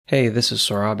Hey, this is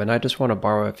Saurabh, and I just want to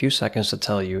borrow a few seconds to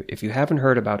tell you, if you haven't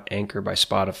heard about Anchor by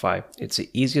Spotify, it's the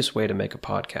easiest way to make a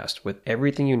podcast with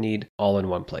everything you need all in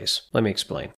one place. Let me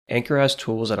explain. Anchor has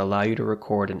tools that allow you to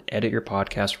record and edit your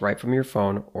podcast right from your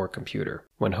phone or computer.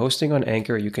 When hosting on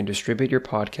Anchor, you can distribute your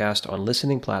podcast on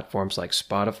listening platforms like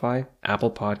Spotify,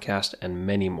 Apple Podcast, and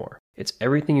many more. It's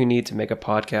everything you need to make a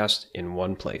podcast in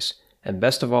one place. And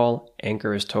best of all,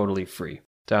 Anchor is totally free.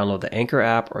 Download the Anchor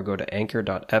app or go to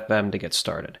anchor.fm to get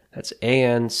started. That's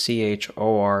anchor.fm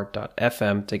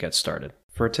to get started.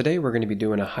 For today, we're going to be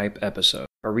doing a hype episode.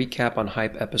 A recap on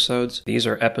hype episodes. These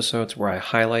are episodes where I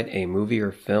highlight a movie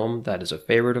or film that is a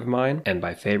favorite of mine, and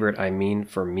by favorite I mean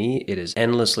for me it is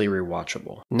endlessly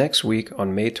rewatchable. Next week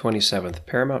on May 27th,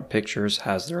 Paramount Pictures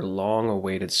has their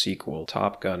long-awaited sequel,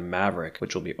 Top Gun: Maverick,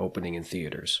 which will be opening in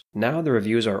theaters. Now the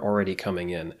reviews are already coming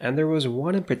in, and there was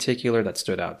one in particular that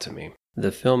stood out to me.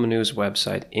 The film news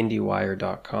website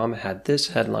IndieWire.com had this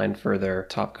headline for their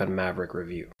Top Gun Maverick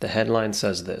review. The headline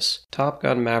says this: Top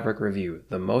Gun Maverick review,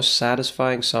 the most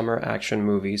satisfying summer action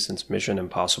movie since Mission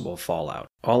Impossible Fallout.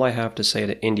 All I have to say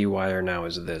to IndieWire now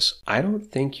is this: I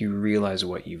don't think you realize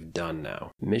what you've done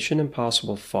now. Mission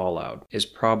Impossible Fallout is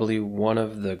probably one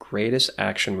of the greatest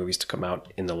action movies to come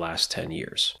out in the last 10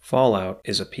 years. Fallout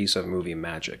is a piece of movie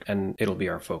magic, and it'll be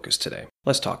our focus today.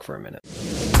 Let's talk for a minute.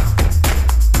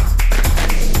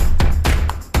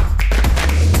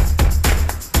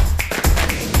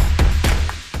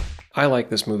 I like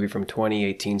this movie from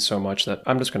 2018 so much that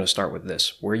I'm just going to start with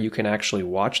this. Where you can actually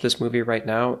watch this movie right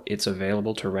now, it's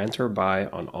available to rent or buy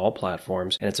on all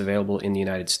platforms, and it's available in the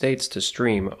United States to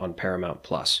stream on Paramount+.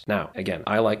 Now, again,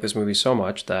 I like this movie so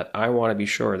much that I want to be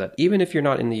sure that even if you're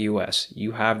not in the US,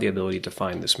 you have the ability to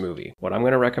find this movie. What I'm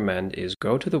going to recommend is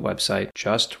go to the website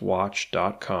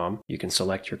justwatch.com. You can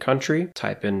select your country,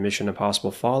 type in Mission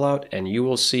Impossible Fallout, and you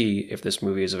will see if this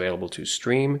movie is available to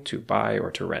stream, to buy,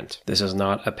 or to rent. This is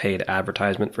not a paid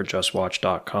advertisement for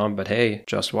justwatch.com, but hey,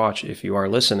 Just Watch, if you are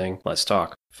listening, let's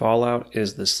talk. Fallout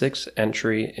is the 6th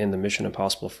entry in the Mission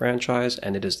Impossible franchise,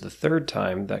 and it is the 3rd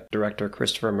time that director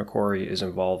Christopher McQuarrie is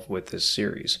involved with this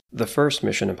series. The first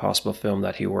Mission Impossible film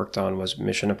that he worked on was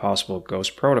Mission Impossible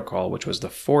Ghost Protocol, which was the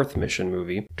 4th mission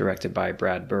movie, directed by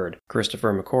Brad Bird.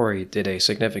 Christopher McQuarrie did a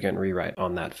significant rewrite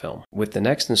on that film. With the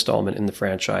next installment in the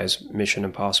franchise, Mission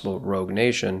Impossible Rogue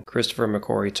Nation, Christopher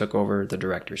McQuarrie took over the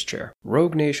director's chair.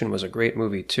 Rogue Nation was a great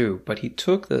movie too, but he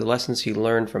took the lessons he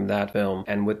learned from that film,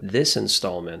 and with this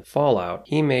installment, Fallout,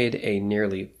 he made a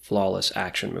nearly flawless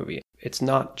action movie. It's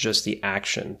not just the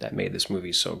action that made this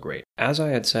movie so great. As I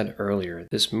had said earlier,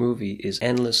 this movie is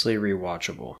endlessly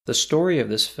rewatchable. The story of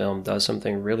this film does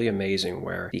something really amazing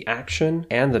where the action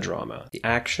and the drama, the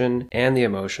action and the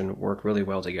emotion work really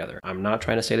well together. I'm not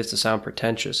trying to say this to sound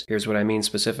pretentious. Here's what I mean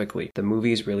specifically. The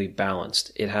movie is really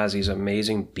balanced. It has these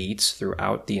amazing beats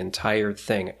throughout the entire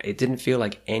thing. It didn't feel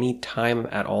like any time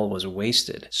at all was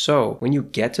wasted. So when you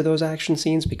get to those action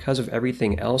scenes, because of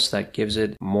everything else that gives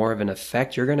it more of an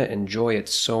effect, you're going to enjoy it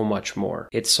so much more.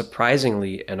 It's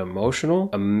surprisingly an emotional,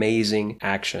 amazing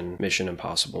action Mission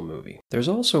Impossible movie. There's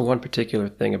also one particular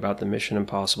thing about the Mission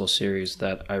Impossible series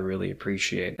that I really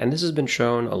appreciate, and this has been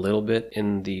shown a little bit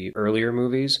in the earlier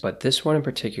movies, but this one in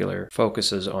particular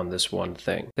focuses on this one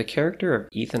thing. The character of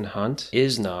Ethan Hunt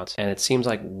is not, and it seems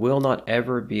like will not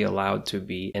ever be allowed to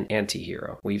be, an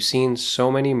anti-hero. We've seen so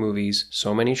many movies,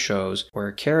 so many shows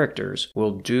where characters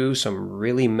will do some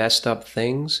really messed up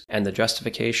things, and the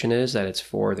justification is that it's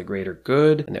for the greater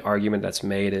good, and the argument that's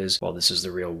made is, well, this is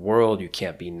the real world, you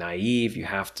can't be naive, you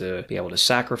have to be able to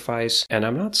sacrifice. And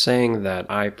I'm not saying that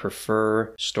I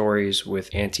prefer stories with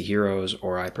anti-heroes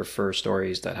or I prefer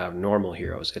stories that have normal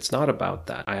heroes. It's not about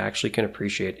that. I actually can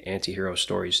appreciate anti-hero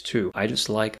stories too. I just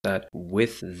like that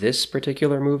with this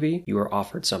particular movie, you are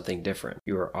offered something different.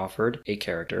 You are offered a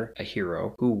character, a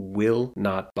hero, who will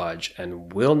not budge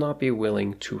and will not be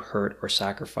willing to hurt or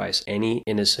sacrifice any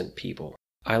innocent people.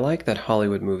 I like that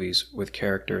Hollywood movies with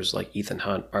characters like Ethan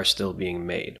Hunt are still being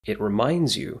made. It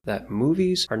reminds you that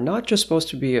movies are not just supposed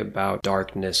to be about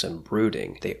darkness and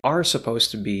brooding. They are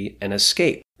supposed to be an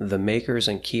escape. The makers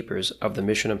and keepers of the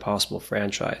Mission Impossible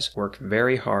franchise work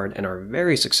very hard and are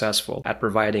very successful at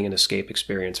providing an escape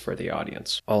experience for the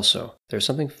audience. Also, there's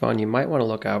something fun you might want to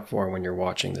look out for when you're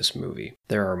watching this movie.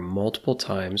 There are multiple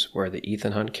times where the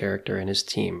Ethan Hunt character and his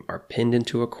team are pinned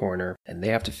into a corner and they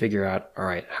have to figure out, all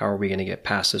right, how are we going to get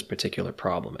past this particular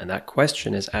problem? And that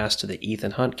question is asked to the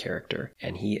Ethan Hunt character,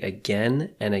 and he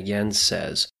again and again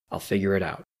says, I'll figure it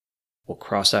out. We'll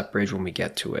cross that bridge when we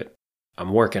get to it.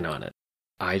 I'm working on it.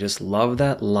 I just love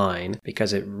that line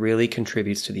because it really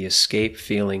contributes to the escape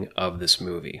feeling of this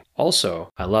movie. Also,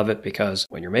 I love it because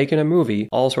when you're making a movie,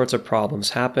 all sorts of problems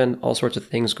happen, all sorts of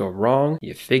things go wrong,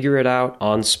 you figure it out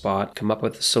on spot, come up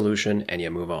with a solution, and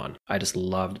you move on. I just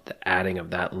loved the adding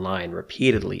of that line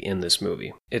repeatedly in this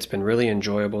movie. It's been really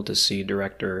enjoyable to see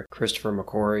director Christopher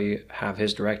McQuarrie have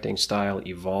his directing style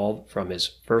evolve from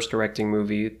his first directing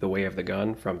movie, The Way of the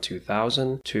Gun, from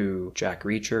 2000, to Jack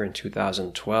Reacher in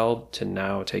 2012, to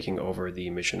now taking over the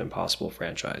Mission Impossible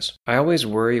franchise. I always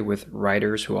worry with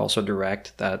writers who also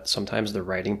direct that sometimes the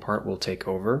writing part will take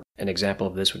over. An example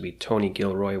of this would be Tony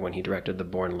Gilroy when he directed The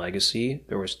Bourne Legacy.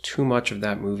 There was too much of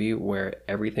that movie where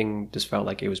everything just felt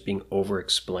like it was being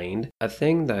over-explained. A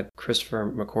thing that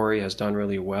Christopher McQuarrie has done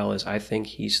really well is I think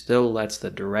he still lets the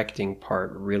directing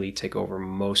part really take over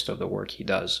most of the work he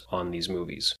does on these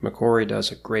movies. McQuarrie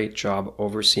does a great job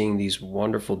overseeing these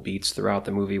wonderful beats throughout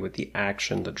the movie with the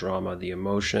action, the drama, the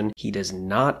emotion. He does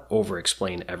not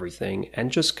over-explain everything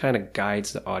and just kind of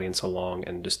guides the audience along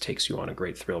and just takes you on a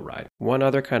great thrill ride. One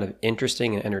other kind of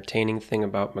interesting and entertaining thing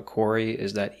about McQuarrie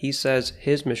is that he says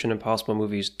his Mission Impossible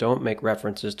movies don't make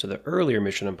references to the earlier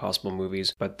Mission Impossible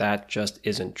movies, but that just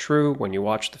isn't true when you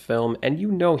watch the film, and you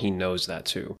know he knows that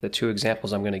too. The two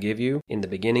examples I'm going to give you, in the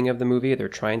beginning of the movie, they're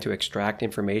trying to extract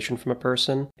information from a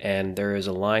person, and there is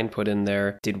a line put in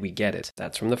there, "Did we get it?"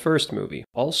 That's from the first movie.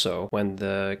 Also, when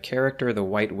the character, the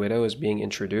White Widow, is being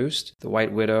introduced, the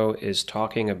White Widow is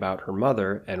talking about her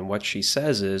mother, and what she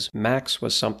says is, Max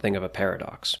was something of a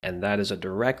paradox. And that is a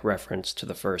direct reference to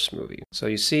the first movie. So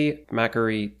you see,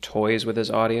 McQuarrie toys with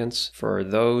his audience. For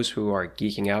those who are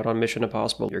geeking out on Mission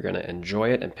Impossible, you're going to enjoy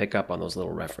it and pick up on those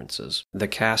little references. The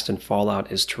cast in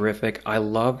Fallout is terrific. I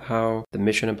love how the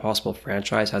Mission Impossible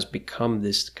franchise has become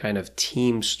this kind of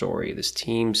team story, this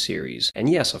team series. And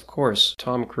yes, of course,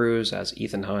 Tom Cruise as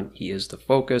Ethan Hunt, he is the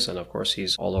focus, and of course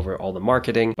he's all over all the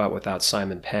marketing, but without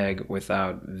Simon Pegg,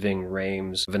 without Ving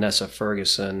Rhames, Vanessa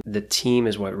Ferguson, the team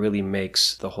is what really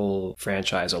makes the whole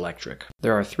franchise electric.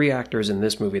 There are 3 actors in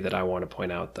this movie that I want to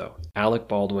point out though. Alec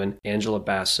Baldwin, Angela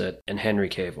Bassett, and Henry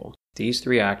Cavill. These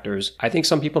 3 actors, I think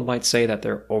some people might say that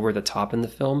they're over the top in the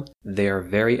film. They are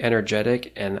very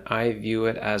energetic, and I view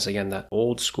it as, again, that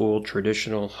old school,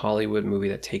 traditional Hollywood movie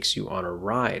that takes you on a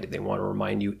ride. They want to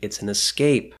remind you it's an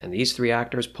escape, and these 3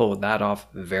 actors pull that off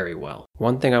very well.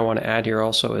 One thing I want to add here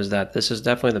also is that this is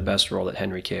definitely the best role that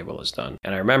Henry Cavill has done.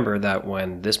 And I remember that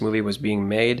when this movie was being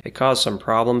made, it caused some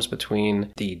problems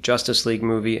between the Justice League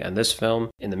movie and this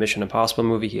film. In the Mission Impossible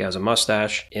movie, he has a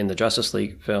mustache. In the Justice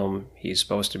League film, he's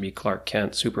supposed to be Clark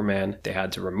Kent, Superman. They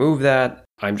had to remove that.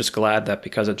 I'm just glad that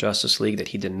because of Justice League that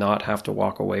he did not have to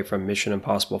walk away from Mission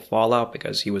Impossible Fallout,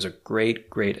 because he was a great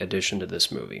addition to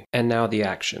this movie. And now the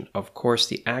action. Of course,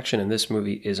 the action in this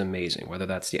movie is amazing, whether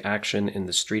that's the action in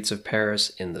the streets of Paris,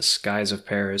 in the skies of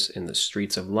Paris, in the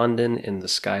streets of London, in the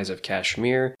skies of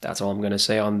Kashmir. That's all I'm going to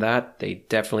say on that. They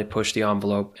definitely push the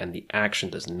envelope, and the action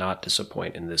does not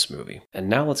disappoint in this movie. And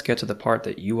now let's get to the part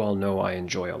that you all know I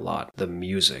enjoy a lot, the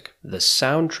music. The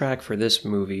soundtrack for this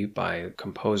movie by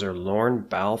composer Lorne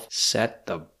Balfe set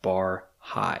the bar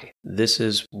high. This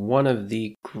is one of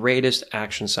the greatest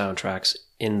action soundtracks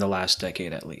in the last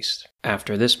decade at least.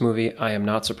 After this movie, I am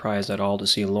not surprised at all to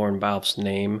see Lorne Balfe's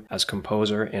name as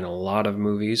composer in a lot of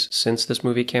movies since this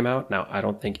movie came out. Now, I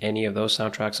don't think any of those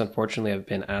soundtracks, unfortunately, have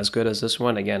been as good as this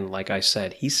one. Again, like I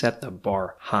said, he set the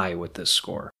bar high with this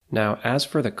score. Now, as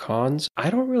for the cons, I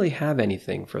don't really have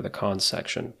anything for the cons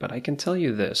section, but I can tell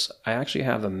you this, I actually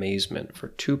have amazement for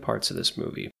 2 parts of this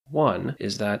movie. One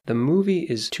is that the movie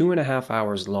is 2.5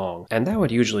 hours long, and that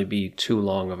would usually be too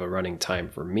long of a running time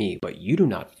for me, but you do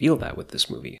not feel that with this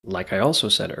movie. Like I also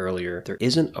said earlier, there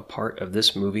isn't a part of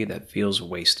this movie that feels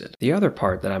wasted. The other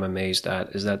part that I'm amazed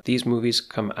at is that these movies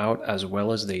come out as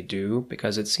well as they do,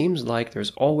 because it seems like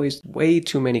there's always way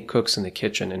too many cooks in the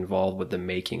kitchen involved with the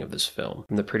making of this film.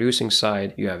 From the producing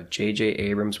side, you have J.J.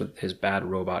 Abrams with his Bad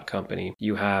Robot Company,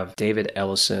 you have David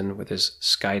Ellison with his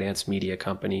Skydance Media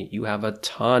Company, you have a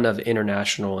ton of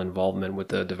international involvement with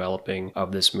the developing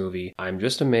of this movie. I'm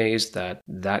just amazed that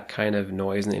that kind of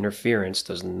noise and interference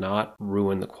does not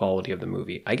ruin the quality of the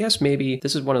movie. I guess maybe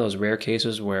this is one of those rare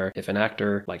cases where if an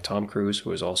actor like Tom Cruise,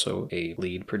 who is also a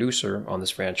lead producer on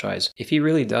this franchise, if he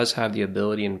really does have the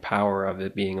ability and power of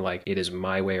it being like, it is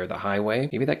my way or the highway,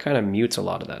 maybe that kind of mutes a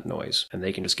lot of that noise and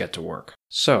they can just get to work.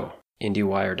 So,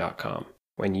 IndieWire.com.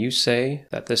 When you say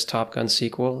that this Top Gun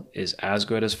sequel is as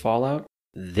good as Fallout,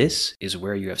 this is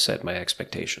where you have set my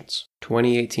expectations.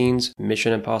 2018's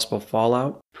Mission Impossible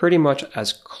Fallout, pretty much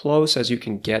as close as you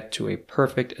can get to a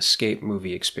perfect escape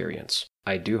movie experience.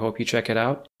 I do hope you check it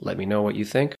out. Let me know what you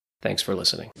think. Thanks for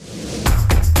listening.